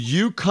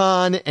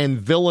UConn and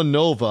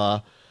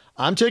Villanova.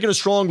 I'm taking a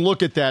strong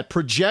look at that.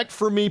 Project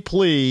for me,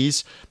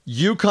 please.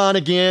 UConn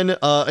again,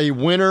 a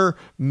winner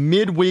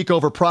midweek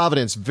over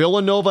Providence.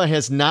 Villanova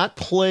has not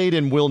played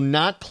and will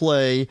not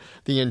play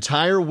the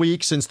entire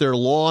week since their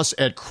loss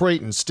at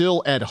Creighton.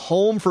 Still at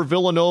home for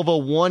Villanova,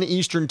 1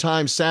 Eastern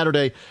time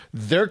Saturday.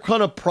 They're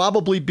going to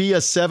probably be a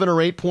 7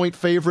 or 8 point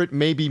favorite,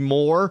 maybe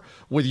more,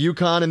 with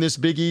UConn in this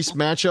Big East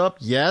matchup.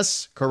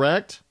 Yes,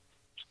 correct?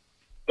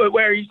 But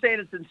where are you saying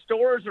it's in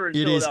stores or in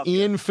Philadelphia? It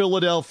is in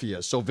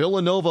Philadelphia. So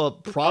Villanova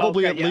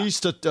probably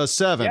least a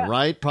 7,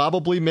 right?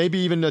 Probably maybe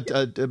even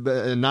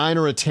a 9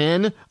 or a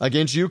 10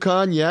 against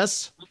UConn,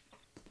 yes?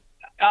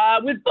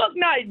 With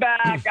Bouknight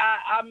back,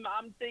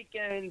 I'm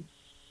thinking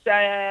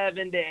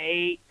 7 to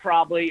 8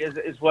 probably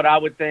is what I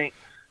would think.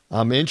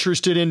 I'm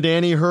interested in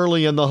Danny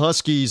Hurley and the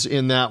Huskies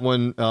in that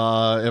one.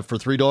 For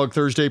Three Dog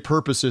Thursday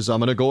purposes, I'm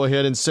going to go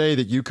ahead and say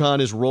that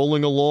UConn is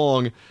rolling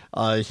along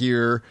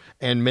here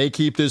and may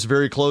keep this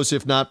very close,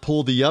 if not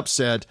pull the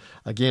upset.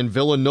 Again,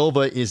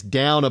 Villanova is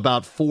down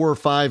about 4 or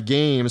 5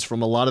 games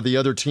from a lot of the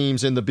other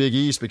teams in the Big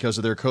East because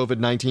of their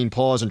COVID-19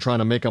 pause and trying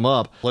to make them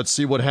up. Let's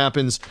see what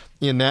happens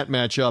in that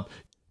matchup.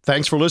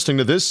 Thanks for listening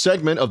to this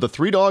segment of the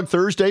Three Dog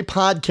Thursday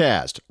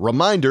podcast.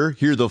 Reminder,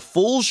 hear the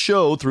full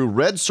show through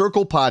Red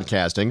Circle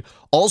Podcasting.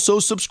 Also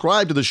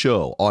subscribe to the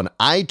show on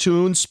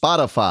iTunes,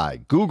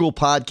 Spotify, Google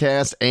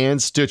Podcasts, and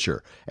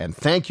Stitcher. And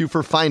thank you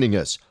for finding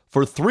us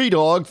for Three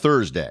Dog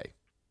Thursday.